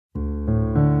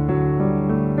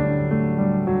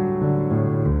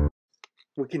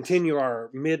We continue our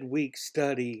midweek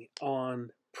study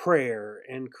on prayer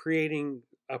and creating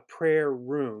a prayer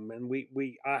room. And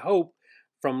I hope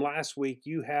from last week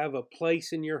you have a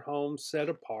place in your home set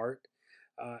apart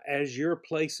as your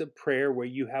place of prayer, where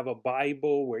you have a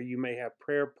Bible, where you may have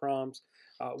prayer prompts,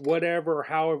 whatever,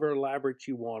 however elaborate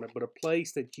you want it, but a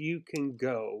place that you can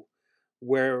go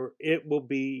where it will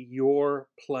be your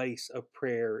place of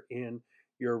prayer in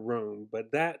your room.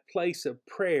 But that place of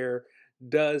prayer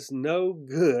does no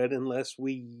good unless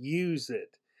we use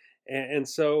it. And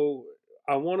so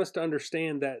I want us to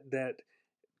understand that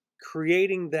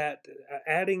creating that,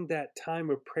 adding that time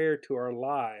of prayer to our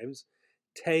lives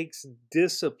takes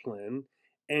discipline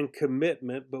and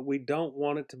commitment, but we don't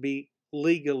want it to be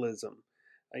legalism.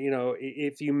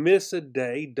 If you miss a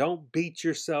day, don't beat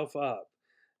yourself up.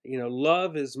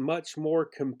 Love is much more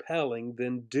compelling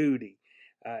than duty.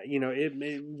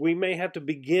 We may have to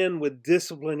begin with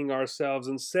disciplining ourselves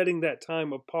and setting that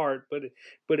time apart,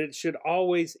 but it should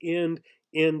always end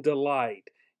in delight.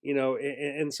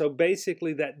 And so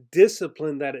basically that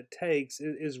discipline that it takes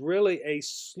is really a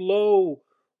slow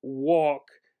walk,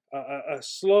 a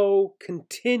slow,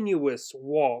 continuous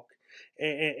walk,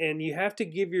 and you have to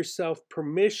give yourself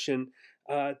permission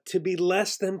to be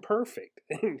less than perfect.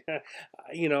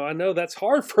 I know that's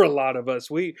hard for a lot of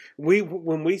us. We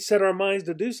when we set our minds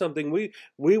to do something,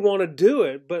 we want to do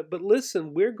it, but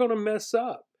listen, we're going to mess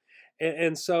up,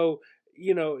 and so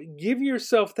give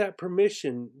yourself that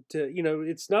permission to,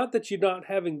 it's not that you're not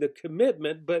having the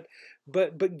commitment, but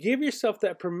give yourself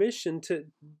that permission to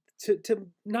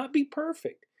not be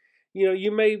perfect.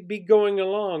 You may be going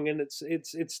along and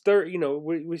it's third,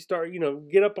 we start,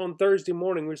 get up on Thursday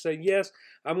morning, we say, yes,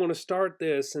 I'm going to start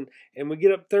this. And we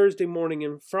get up Thursday morning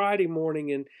and Friday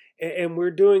morning and we're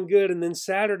doing good. And then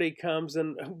Saturday comes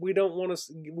and we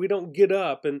don't get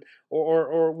up, and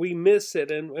or we miss it,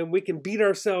 and we can beat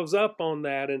ourselves up on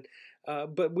that. And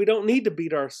but we don't need to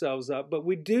beat ourselves up, but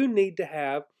we do need to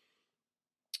have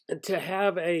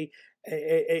a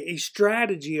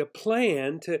strategy, a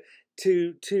plan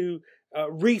to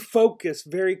refocus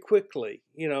very quickly.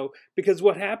 Because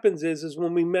what happens is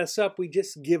when we mess up, we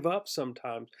just give up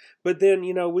sometimes. But then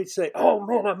we say, "Oh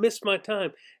man, I missed my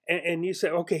time," and you say,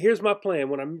 "Okay, here's my plan.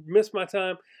 When I miss my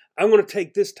time, I'm going to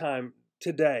take this time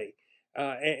today."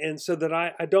 And so that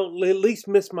I don't at least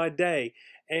miss my day,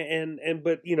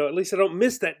 but at least I don't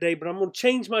miss that day. But I'm going to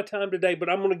change my time today. But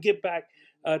I'm going to get back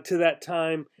to that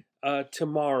time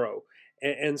tomorrow.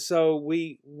 And so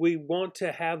we want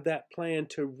to have that plan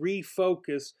to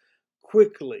refocus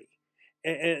quickly,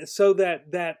 and so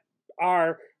that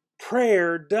our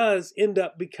prayer does end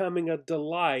up becoming a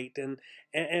delight.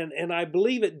 And I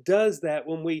believe it does that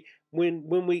when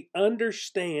we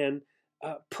understand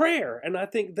prayer. And I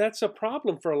think that's a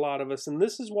problem for a lot of us, and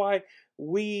this is why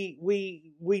we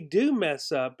do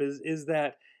mess up, is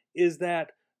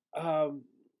that um,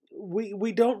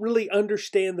 we don't really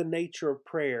understand the nature of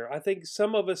prayer. I think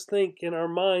some of us think in our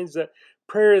minds that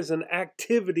prayer is an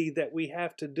activity that we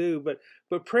have to do,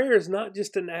 but prayer is not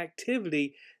just an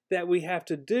activity that we have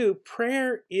to do.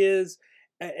 Prayer is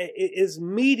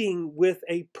meeting with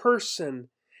a person,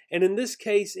 and in this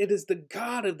case, it is the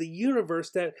God of the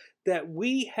universe that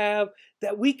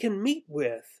we can meet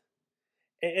with.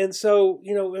 And so,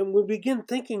 and we begin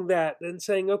thinking that and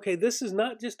saying, okay, this is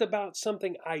not just about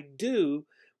something I do,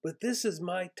 but this is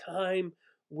my time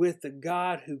with the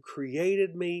God who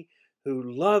created me, who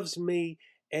loves me,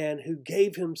 and who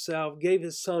gave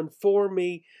his son for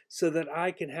me so that I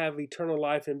can have eternal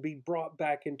life and be brought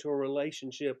back into a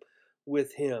relationship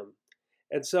with him.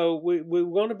 And so we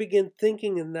want to begin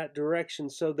thinking in that direction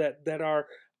so that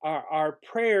our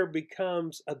prayer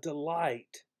becomes a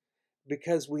delight,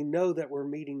 because we know that we're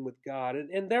meeting with God.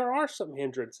 And there are some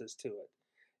hindrances to it.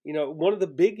 One of the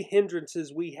big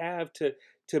hindrances we have to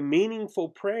meaningful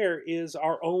prayer is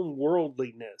our own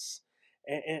worldliness.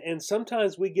 And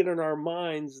sometimes we get in our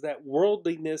minds that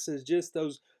worldliness is just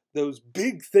those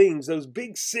big things, those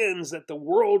big sins that the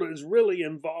world is really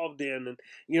involved in. And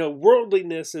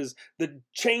worldliness is the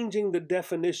changing the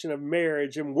definition of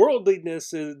marriage, and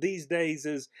worldliness these days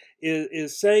is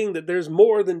saying that there's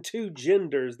more than two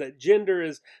genders, that gender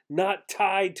is not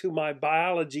tied to my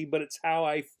biology, but it's how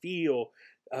I feel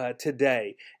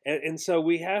today. And so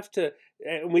we have to,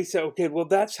 and we say, okay, well,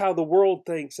 that's how the world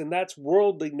thinks, and that's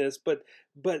worldliness. But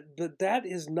that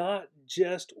is not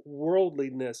just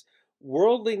worldliness.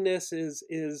 Worldliness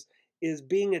is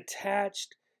being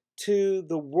attached to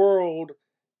the world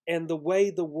and the way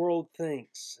the world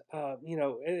thinks.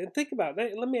 And think about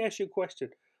that. Let me ask you a question.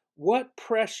 What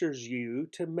pressures you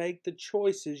to make the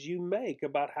choices you make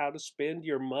about how to spend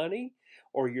your money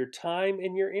or your time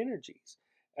and your energies?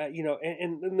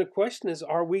 And the question is,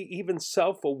 are we even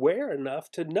self-aware enough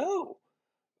to know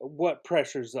what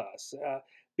pressures us?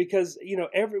 Because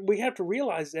every we have to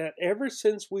realize that ever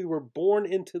since we were born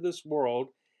into this world,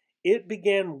 it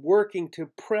began working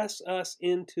to press us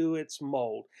into its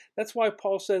mold. That's why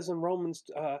Paul says in Romans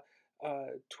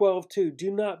 12:2,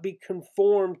 do not be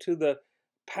conformed to the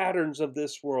patterns of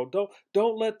this world.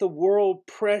 Don't let the world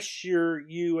pressure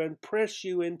you and press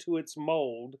you into its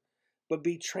mold, but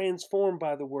be transformed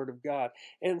by the word of God.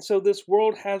 And so this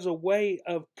world has a way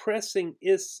of pressing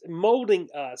is molding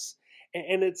us,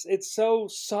 and it's so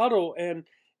subtle and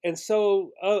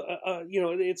so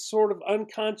it's sort of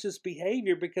unconscious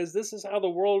behavior, because this is how the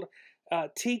world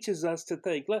teaches us to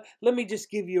think. Let me just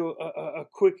give you a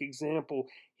quick example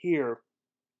here.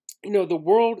 The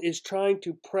world is trying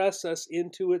to press us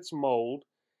into its mold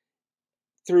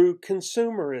through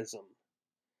consumerism.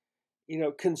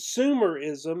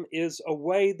 Consumerism is a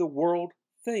way the world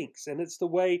thinks, and it's the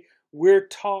way we're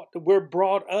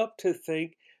brought up to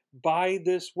think by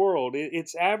this world.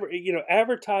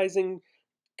 Advertising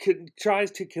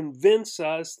tries to convince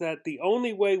us that the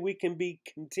only way we can be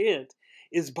content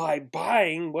is by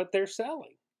buying what they're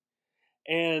selling.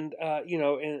 And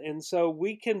so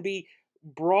we can be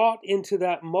brought into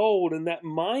that mold, and that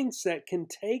mindset can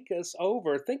take us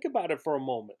over. Think about it for a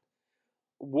moment.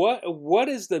 What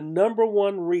is the number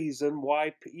one reason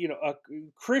why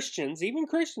Christians, even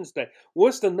Christians today,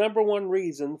 what's the number one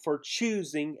reason for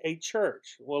choosing a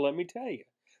church? Well, let me tell you.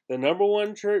 The number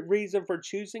one reason for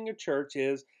choosing a church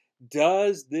is,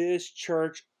 does this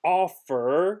church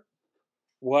offer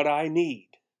what I need?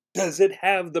 Does it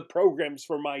have the programs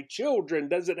for my children?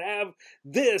 Does it have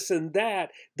this and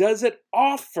that? Does it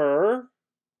offer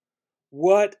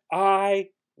what I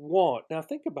want? Now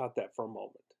think about that for a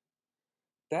moment.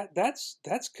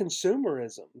 That's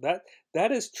consumerism.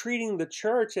 That is treating the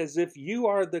church as if you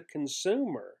are the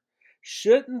consumer.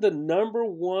 Shouldn't the number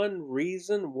one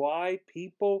reason why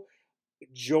people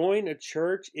join a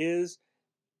church is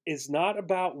not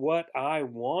about what I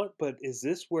want, but is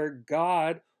this where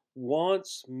God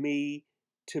wants me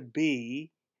to be,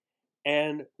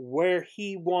 and where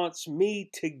he wants me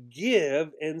to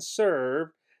give and serve,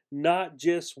 not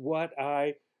just what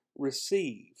I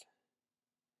receive?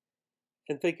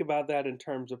 And think about that in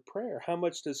terms of prayer. How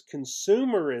much does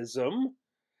consumerism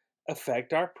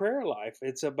affect our prayer life?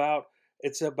 It's about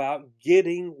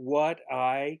getting what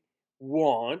I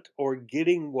want or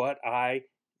getting what I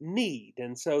need.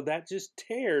 And so that just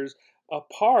tears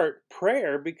apart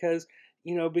prayer, because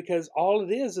all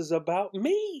it is about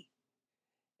me.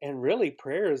 And really,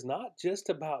 prayer is not just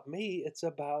about me, it's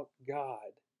about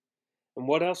God. And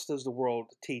what else does the world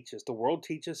teach us? The world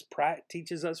teaches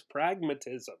us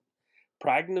pragmatism.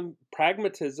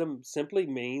 Pragmatism simply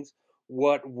means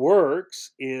what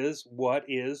works is what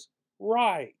is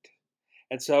right.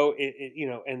 And so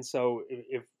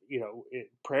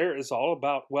prayer is all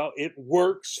about, well, it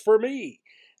works for me.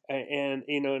 And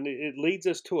it leads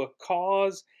us to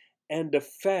and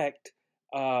effect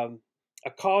um,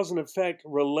 a cause and effect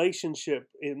relationship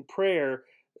in prayer,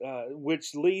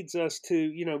 which leads us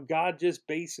to God just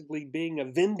basically being a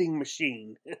vending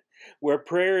machine, where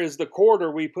prayer is the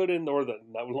quarter we put in, or the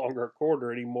no longer a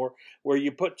quarter anymore, where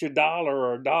you put your dollar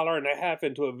or a dollar and a half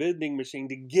into a vending machine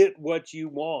to get what you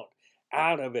want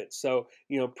out of it. So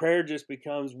prayer just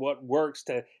becomes what works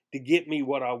to get me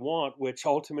what I want, which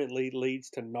ultimately leads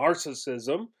to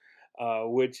narcissism,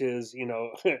 which is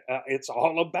it's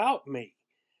all about me.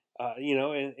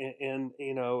 And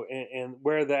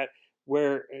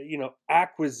where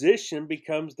acquisition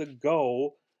becomes the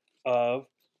goal of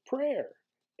prayer.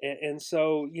 And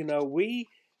so we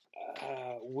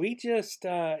just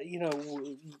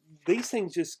these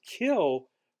things just kill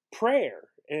prayer,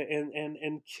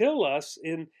 and kill us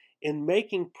in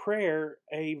making prayer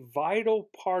a vital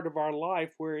part of our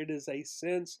life, where it is a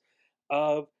sense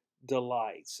of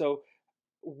delight. So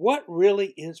what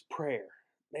really is prayer?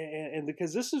 And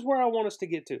because this is where I want us to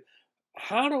get to.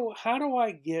 How do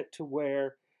I get to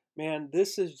where, man,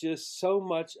 this is just so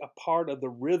much a part of the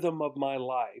rhythm of my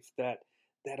life that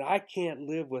I can't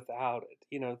live without it.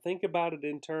 Think about it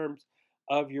in terms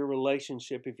of your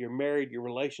relationship. If you're married, your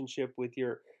relationship with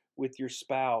your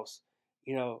spouse.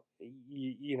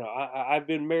 I've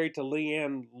been married to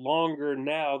Leanne longer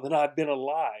now than I've been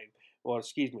alive. Well,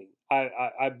 excuse me.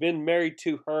 I've been married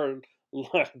to her.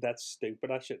 That's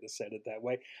stupid. I shouldn't have said it that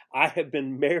way. I have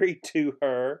been married to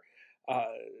her. Uh,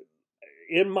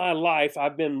 in my life,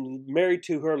 I've been married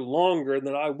to her longer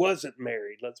than I wasn't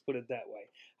married. Let's put it that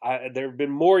way. There have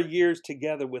been more years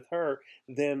together with her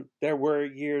than there were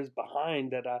years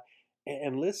behind that I.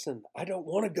 And listen, I don't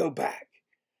want to go back.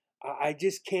 I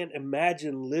just can't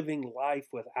imagine living life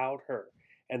without her.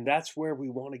 And that's where we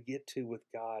want to get to with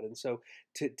God. And so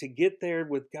to get there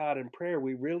with God in prayer,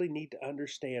 we really need to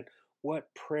understand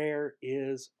what prayer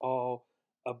is all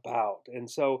about. And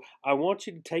so I want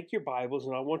you to take your Bibles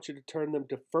and I want you to turn them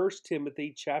to First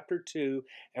Timothy chapter 2,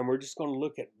 and we're just going to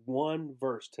look at one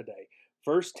verse today.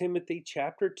 First Timothy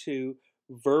chapter 2,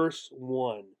 verse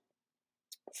 1.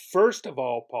 First of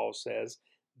all, Paul says,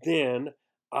 then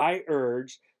I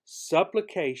urge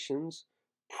supplications,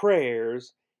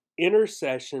 prayers,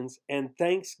 intercessions, and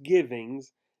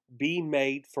thanksgivings be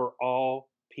made for all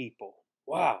people.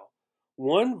 Wow.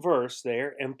 One verse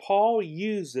there, and Paul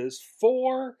uses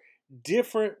 4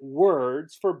 different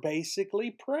words for basically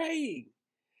praying.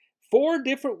 4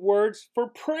 different words for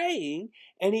praying,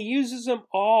 and he uses them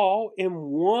all in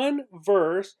one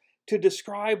verse to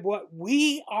describe what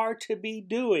we are to be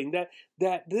doing.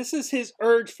 That this is his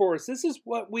urge for us. This is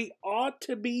what we ought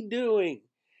to be doing.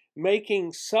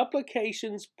 Making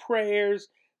supplications, prayers,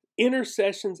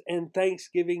 intercessions, and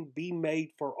thanksgiving be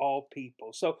made for all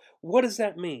people. So what does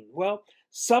that mean? Well,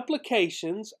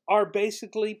 supplications are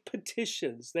basically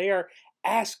petitions. They are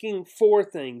asking for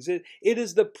things. It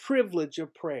is the privilege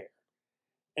of prayer.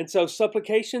 And so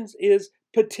supplications is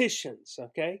petitions,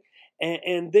 okay?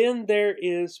 And then there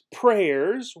is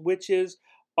prayers, which is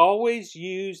always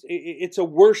used, it's a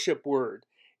worship word.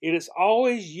 It is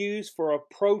always used for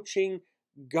approaching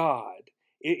God.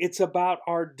 It's about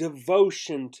our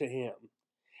devotion to Him.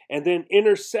 And then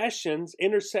intercessions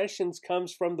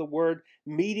comes from the word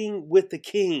meeting with the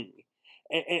King.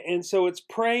 And so it's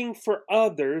praying for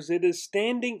others. It is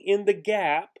standing in the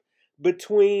gap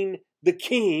between the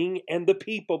King and the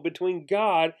people, between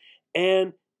God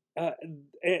and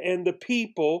the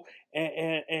people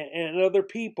and other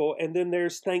people. And then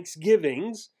there's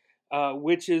thanksgivings,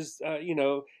 which is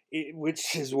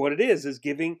which is what it is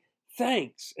giving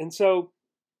thanks. And so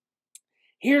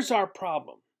here's our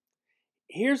problem.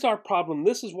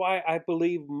 This is why I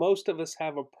believe most of us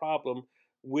have a problem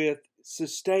with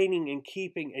sustaining and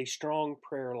keeping a strong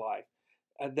prayer life.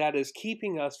 That is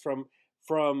keeping us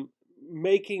from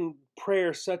making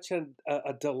prayer such a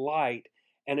delight,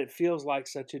 and it feels like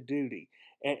such a duty.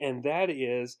 And that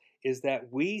is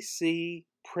that we see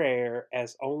prayer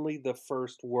as only the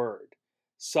first word.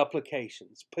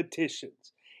 Supplications,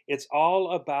 petitions. It's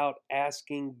all about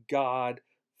asking God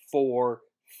for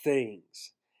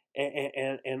things.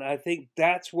 And I think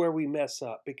that's where we mess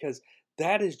up, because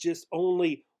that is just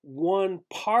only one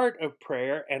part of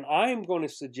prayer. And I'm going to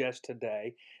suggest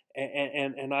today,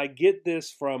 and I get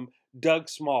this from Doug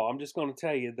Small. I'm just going to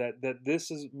tell you that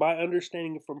this is my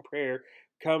understanding from prayer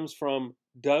comes from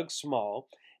Doug Small,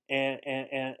 and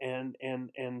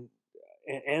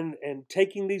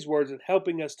taking these words and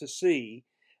helping us to see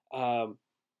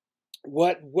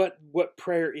what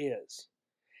prayer is.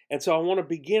 And so I want to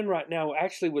begin right now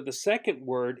actually with the second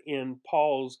word in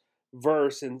Paul's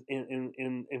verse in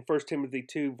 1 Timothy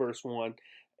 2, verse 1,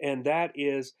 and that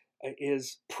is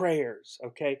prayers,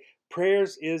 okay?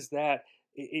 Prayers is that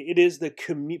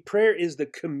prayer is the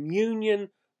communion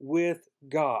with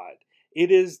God.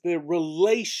 It is the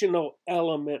relational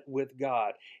element with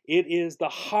God. It is the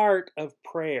heart of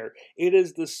prayer. It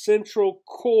is the central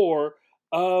core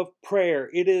of prayer.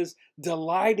 It is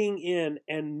delighting in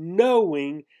and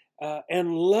knowing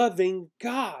and loving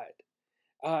God.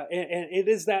 And it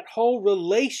is that whole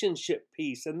relationship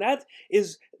piece. And that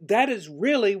is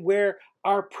really where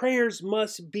our prayers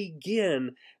must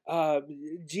begin.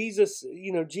 Jesus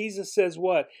says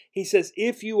what? He says,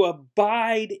 if you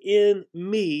abide in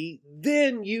me,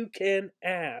 then you can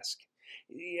ask.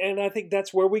 And I think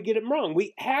that's where we get it wrong.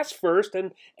 We ask first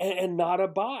and not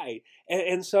abide.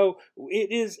 And so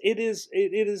it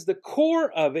is the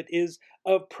core of it is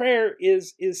of prayer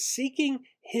is seeking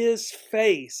His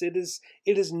face. It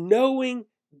is knowing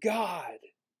God.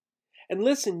 And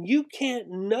listen, you can't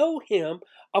know Him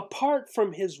apart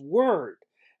from His Word.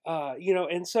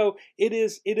 And so it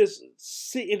is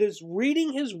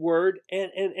reading His Word,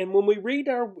 and when we read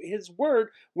His Word,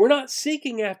 we're not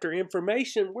seeking after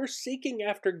information, we're seeking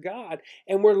after God,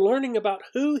 and we're learning about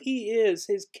who He is,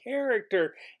 His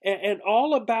character, and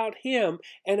all about Him.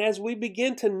 And as we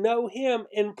begin to know Him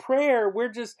in prayer, we're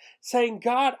just saying,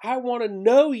 God, I want to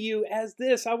know You as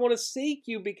this. I want to seek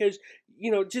You because,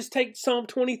 just take Psalm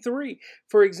 23,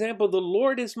 for example, the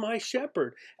Lord is my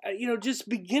shepherd. Just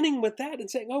beginning with that and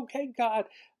saying, okay, God,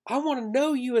 I want to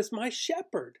know You as my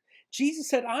shepherd. Jesus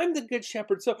said, I'm the good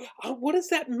shepherd. So what does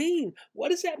that mean? What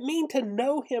does that mean to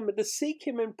know Him and to seek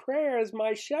Him in prayer as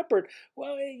my shepherd?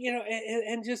 Well,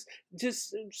 and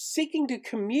just seeking to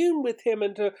commune with Him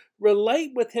and to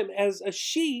relate with Him as a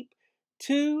sheep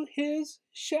to his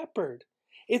shepherd.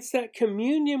 It's that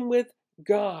communion with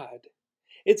God.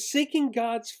 It's seeking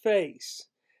God's face.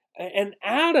 And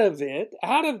out of that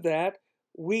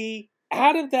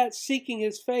seeking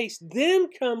his face, then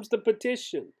comes the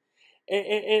petition.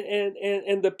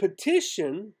 And the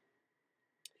petition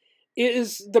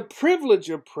is the privilege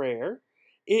of prayer.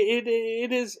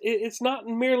 It's not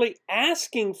merely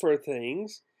asking for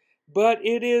things, but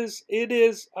it is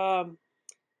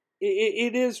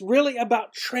really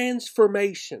about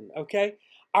transformation. Okay,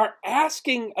 our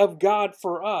asking of God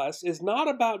for us is not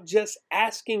about just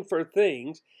asking for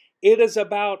things. It is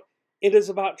about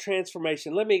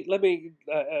transformation. Let me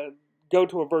go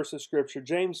to a verse of scripture.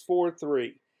 James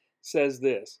 4:3 says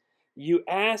this: "You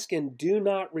ask and do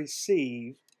not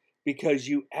receive, because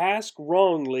you ask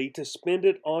wrongly to spend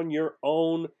it on your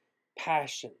own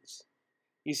passions."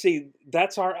 You see,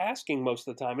 that's our asking most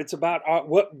of the time. It's about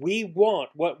what we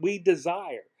want, what we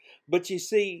desire. But you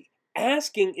see,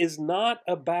 asking is not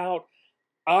about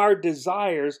our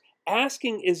desires.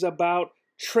 Asking is about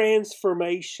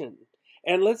transformation.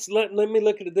 And let me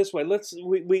look at it this way.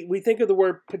 We think of the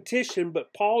word petition,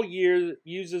 but Paul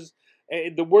uses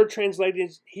the word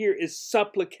translated here is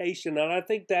supplication, and I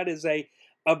think that is a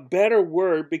better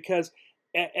word, because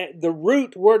the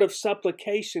root word of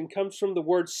supplication comes from the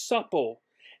word supple,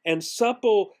 and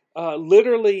supple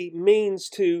literally means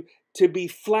to be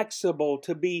flexible,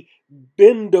 to be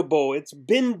bendable. It's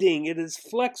bending.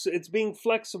 It's being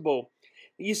flexible.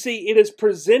 You see, it is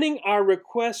presenting our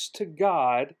request to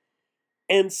God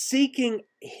and seeking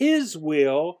his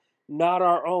will, not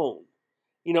our own.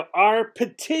 You know, our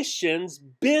petitions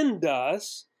bend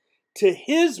us to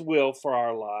his will for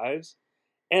our lives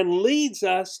and leads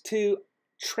us to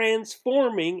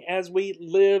transforming as we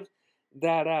live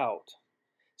that out.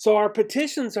 So our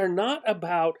petitions are not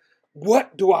about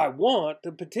what do I want.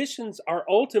 The petitions are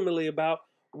ultimately about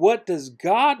what does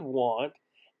God want,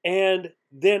 and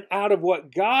then out of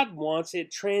what God wants,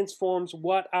 it transforms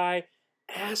what I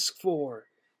ask for,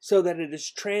 so that it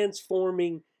is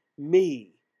transforming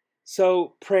me.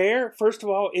 So prayer, first of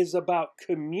all, is about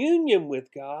communion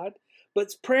with God, but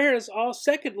prayer is all,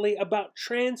 secondly, about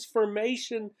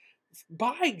transformation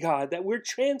by God, that we're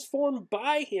transformed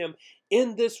by him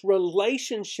in this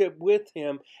relationship with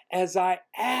him. As I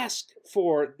ask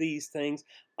for these things,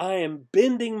 I am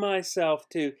bending myself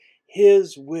to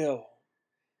his will.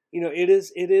 You know, it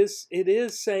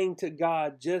is saying to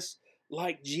God, just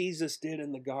like Jesus did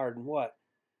in the garden, what?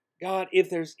 God, if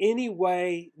there's any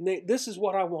way, this is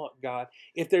what I want, God.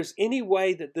 If there's any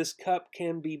way that this cup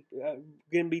can be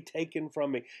taken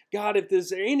from me, God, if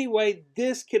there's any way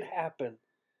this could happen,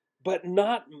 but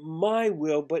not my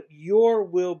will, but your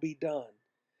will be done.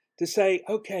 To say,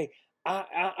 okay,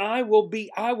 I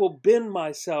will bend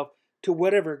myself to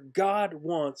whatever God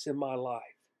wants in my life.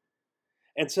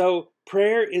 And so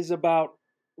prayer is about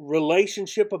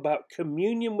relationship, about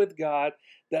communion with God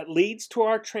that leads to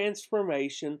our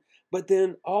transformation, but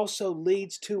then also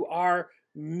leads to our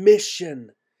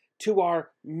mission.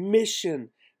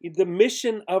 The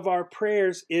mission of our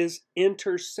prayers is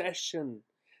intercession.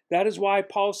 That is why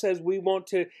Paul says we want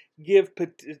to give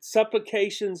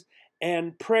supplications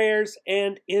and prayers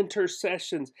and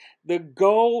intercessions. The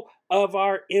goal of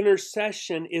our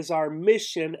intercession is our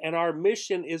mission, and our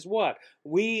mission is what?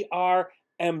 We are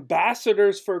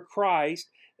ambassadors for Christ,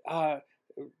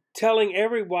 telling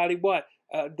everybody what?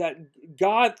 That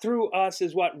God through us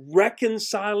is what?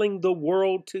 Reconciling the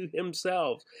world to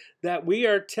himself. That we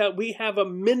have a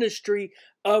ministry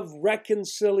of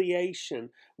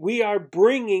reconciliation. We are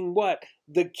bringing what?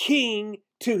 The king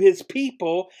to his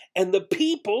people, and the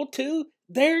people to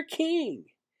their king.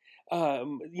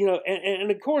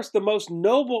 And of course, the most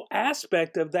noble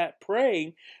aspect of that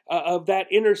praying, of that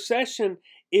intercession,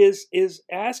 is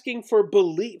asking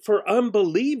for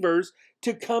unbelievers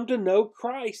to come to know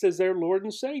Christ as their Lord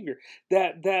and Savior.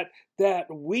 That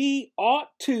we ought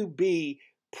to be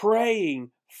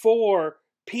praying for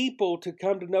people to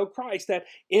come to know Christ. That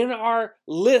in our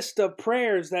list of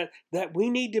prayers, that we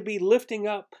need to be lifting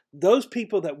up those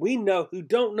people that we know who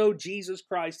don't know Jesus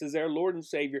Christ as their Lord and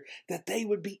Savior, that they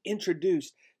would be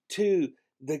introduced to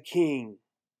the King.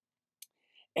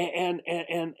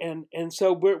 And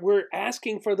so we're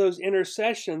asking for those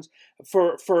intercessions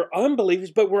for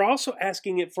unbelievers, but we're also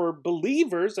asking it for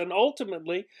believers. And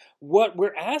ultimately, what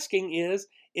we're asking is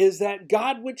that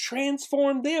God would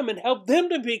transform them and help them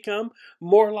to become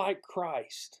more like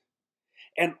Christ.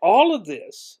 And all of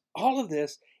this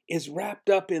is wrapped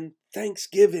up in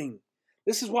thanksgiving.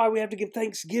 This is why we have to give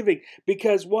thanksgiving,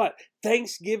 because what?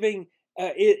 Thanksgiving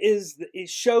it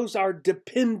shows our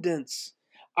dependence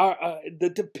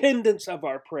the dependence of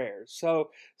our prayers.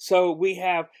 So we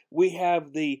have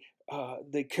the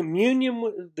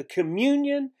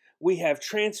communion, we have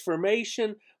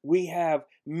transformation, we have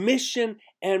mission,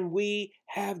 and we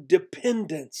have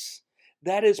dependence.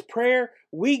 That is prayer.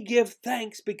 We give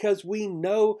thanks because we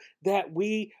know that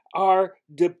we are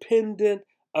dependent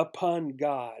upon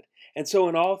God. And so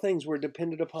in all things we're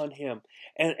dependent upon him.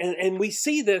 And we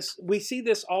see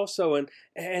this also,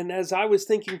 and as I was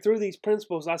thinking through these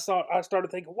principles, I started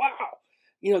thinking,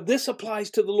 wow, this applies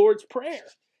to the Lord's Prayer.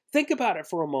 Think about it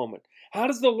for a moment. How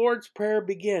does the Lord's Prayer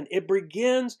begin? It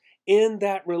begins in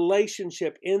that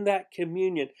relationship, in that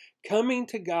communion, coming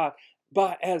to God,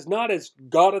 but not as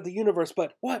God of the universe,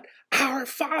 but what? Our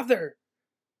Father,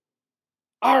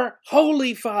 our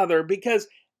Holy Father, because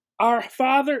our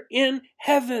Father in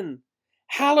heaven,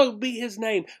 hallowed be his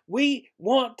name. We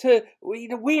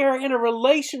are in a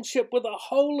relationship with a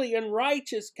holy and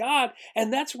righteous God,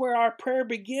 and that's where our prayer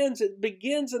begins. It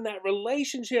begins in that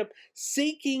relationship,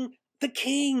 seeking the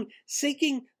King,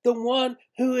 seeking the one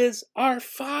who is our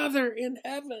Father in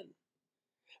heaven.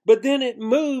 But then it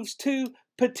moves to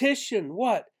petition.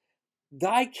 What?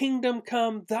 Thy kingdom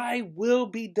come, thy will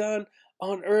be done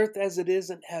on earth as it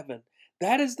is in heaven.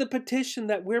 That is the petition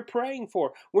that we're praying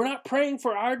for. We're not praying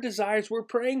for our desires. We're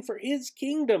praying for his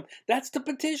kingdom. That's the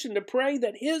petition, to pray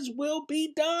that his will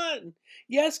be done.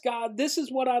 Yes, God, this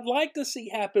is what I'd like to see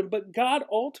happen. But God,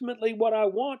 ultimately what I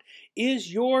want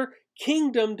is your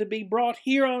kingdom to be brought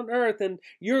here on earth, and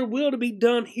your will to be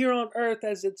done here on earth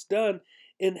as it's done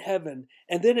in heaven.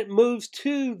 And then it moves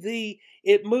to the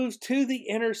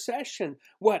intercession.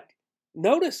 What?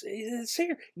 Notice it's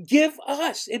here. Give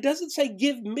us. It doesn't say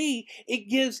give me. It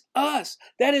gives us.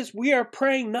 That is, we are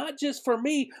praying not just for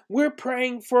me. We're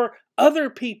praying for other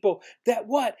people, that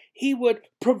what? He would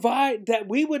provide, that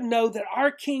we would know that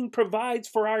our King provides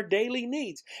for our daily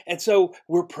needs. And so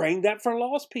we're praying that for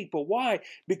lost people. Why?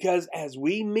 Because as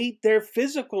we meet their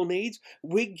physical needs,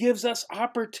 it gives us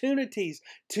opportunities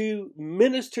to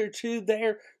minister to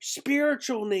their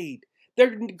spiritual need.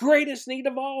 Their greatest need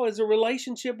of all is a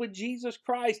relationship with Jesus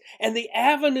Christ, and the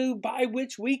avenue by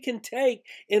which we can take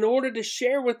in order to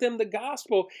share with them the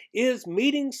gospel is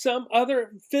meeting some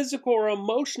other physical or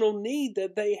emotional need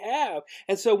that they have.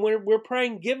 And so when we're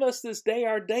praying, give us this day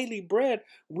our daily bread,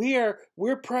 we're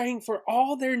praying for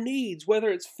all their needs, whether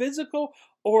it's physical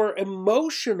or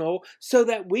emotional, so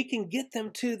that we can get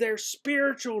them to their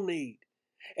spiritual need.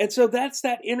 And so that's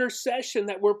that intercession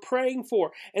that we're praying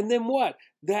for. And then what?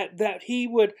 That he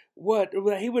would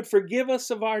forgive us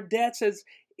of our debts as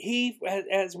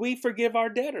we forgive our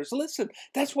debtors. Listen,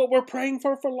 that's what we're praying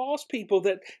for lost people,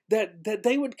 that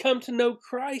they would come to know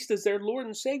Christ as their Lord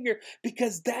and Savior,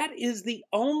 because that is the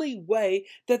only way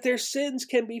that their sins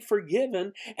can be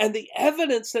forgiven. And the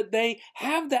evidence that they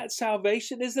have that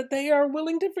salvation is that they are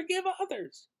willing to forgive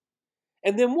others.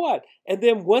 And then what? And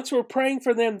then once we're praying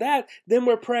for them, then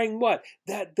we're praying what?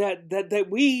 That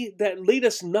lead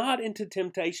us not into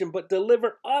temptation, but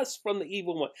deliver us from the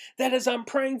evil one. That is, I'm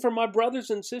praying for my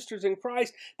brothers and sisters in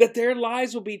Christ, that their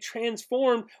lives will be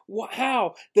transformed.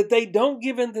 How? That they don't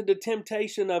give in to the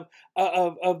temptation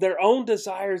of their own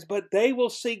desires, but they will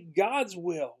seek God's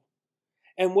will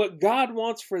and what God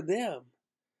wants for them,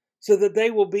 so that they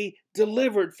will be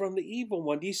delivered from the evil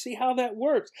one. Do you see how that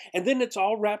works? And then it's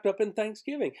all wrapped up in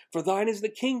thanksgiving. For thine is the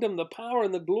kingdom, the power,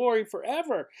 and the glory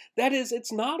forever. That is,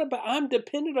 it's not about, I'm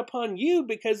dependent upon you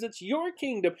because it's your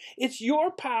kingdom, it's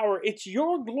your power, it's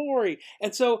your glory.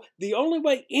 And so the only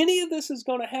way any of this is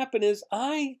going to happen is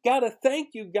I got to thank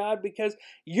you, God, because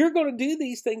you're going to do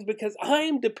these things because I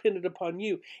am dependent upon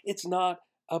you. It's not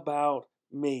about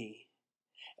me.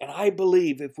 And I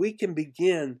believe if we can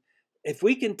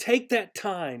take that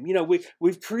time,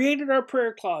 we've created our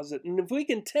prayer closet, and if we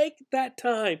can take that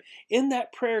time in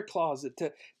that prayer closet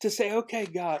to say, okay,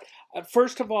 God,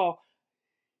 first of all,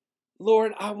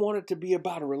 Lord, I want it to be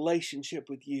about a relationship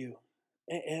with you.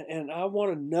 And I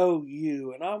want to know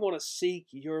you, and I want to seek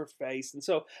your face. And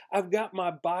so I've got my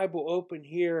Bible open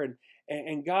here,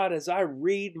 and God, as I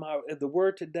read the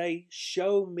word today,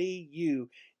 show me you.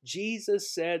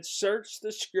 Jesus said, search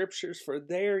the scriptures, for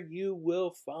there you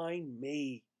will find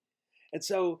me. And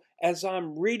so as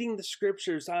I'm reading the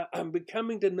scriptures, I'm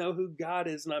becoming to know who God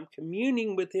is, and I'm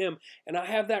communing with him, and I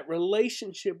have that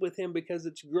relationship with him because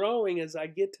it's growing as I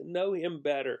get to know him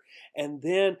better. And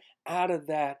then out of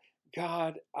that,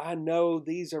 God, I know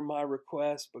these are my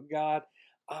requests, but God,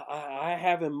 I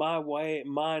have in my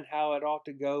mind how it ought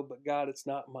to go, but God, it's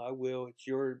not my will, it's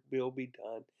your will be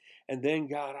done. And then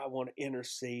God, I want to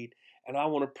intercede, and I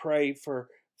want to pray for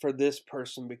for this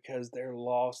person because they're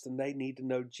lost and they need to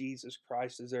know Jesus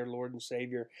Christ as their Lord and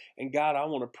Savior. And God, I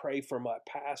want to pray for my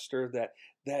pastor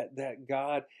that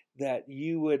God, that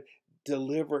you would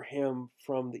deliver him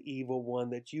from the evil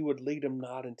one, that you would lead him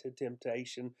not into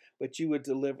temptation, but you would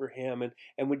deliver him.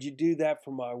 And would you do that for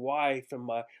my wife and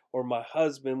my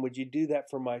husband? Would you do that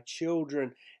for my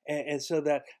children? And so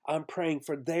that I'm praying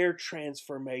for their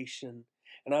transformation.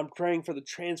 And I'm praying for the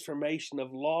transformation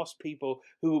of lost people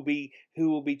who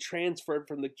will be transferred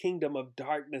from the kingdom of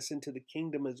darkness into the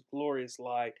kingdom of glorious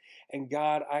light. And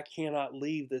God, I cannot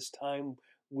leave this time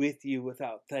with you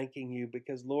without thanking you,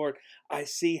 because Lord, I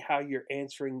see how you're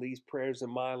answering these prayers in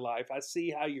my life. I see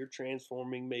how you're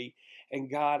transforming me. And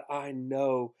God, I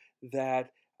know that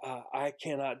I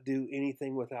cannot do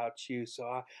anything without you. So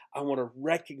I want to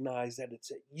recognize that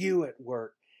it's you at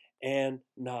work and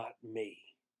not me.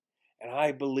 And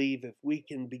I believe if we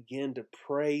can begin to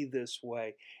pray this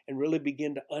way and really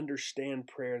begin to understand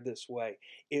prayer this way,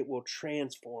 it will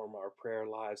transform our prayer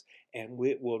lives, and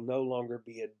it will no longer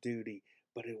be a duty,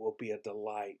 but it will be a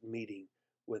delight meeting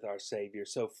with our Savior.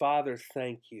 So, Father,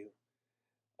 thank you.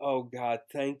 Oh, God,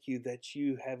 thank you that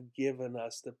you have given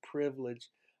us the privilege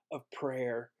of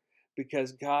prayer,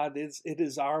 because, God, it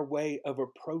is our way of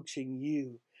approaching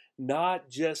you,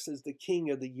 not just as the King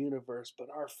of the universe, but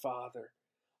our Father.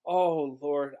 Oh,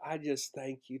 Lord, I just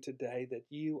thank you today that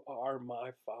you are my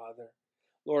Father.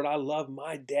 Lord, I love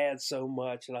my dad so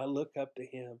much, and I look up to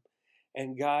him.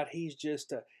 And God, he's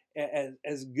just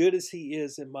as good as he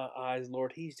is in my eyes,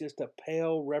 Lord, he's just a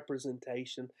pale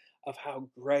representation of how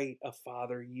great a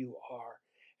Father you are.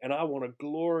 And I want to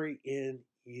glory in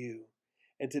you.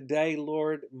 And today,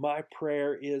 Lord, my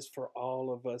prayer is for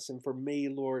all of us. And for me,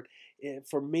 Lord,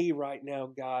 for me right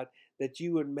now, God, that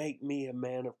you would make me a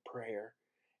man of prayer.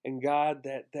 And God,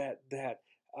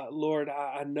 Lord,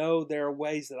 I know there are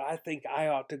ways that I think I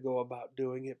ought to go about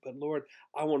doing it, but Lord,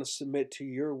 I want to submit to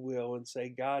your will and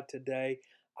say, God, today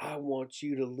I want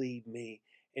you to lead me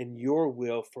in your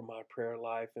will for my prayer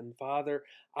life. And Father,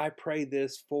 I pray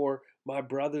this for my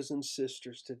brothers and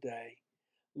sisters today.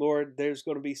 Lord, there's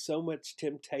going to be so much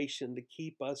temptation to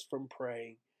keep us from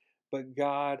praying. But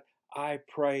God, I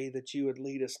pray that you would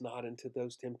lead us not into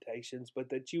those temptations, but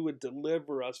that you would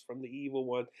deliver us from the evil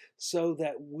one, so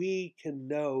that we can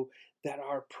know that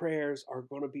our prayers are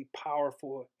going to be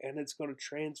powerful and it's going to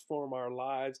transform our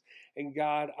lives. And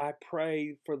God, I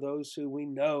pray for those who we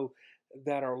know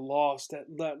that are lost,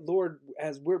 that Lord,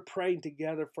 as we're praying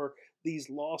together for these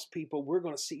lost people, we're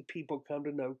going to see people come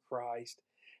to know Christ.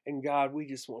 And God, we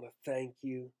just want to thank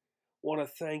you. Want to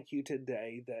thank you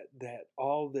today that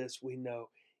all this we know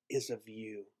is of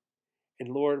you. And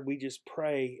Lord, we just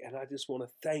pray, and I just want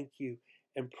to thank you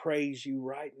and praise you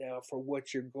right now for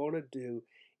what you're going to do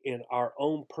in our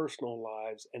own personal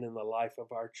lives and in the life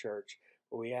of our church.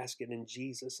 We ask it in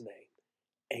Jesus'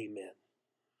 name. Amen.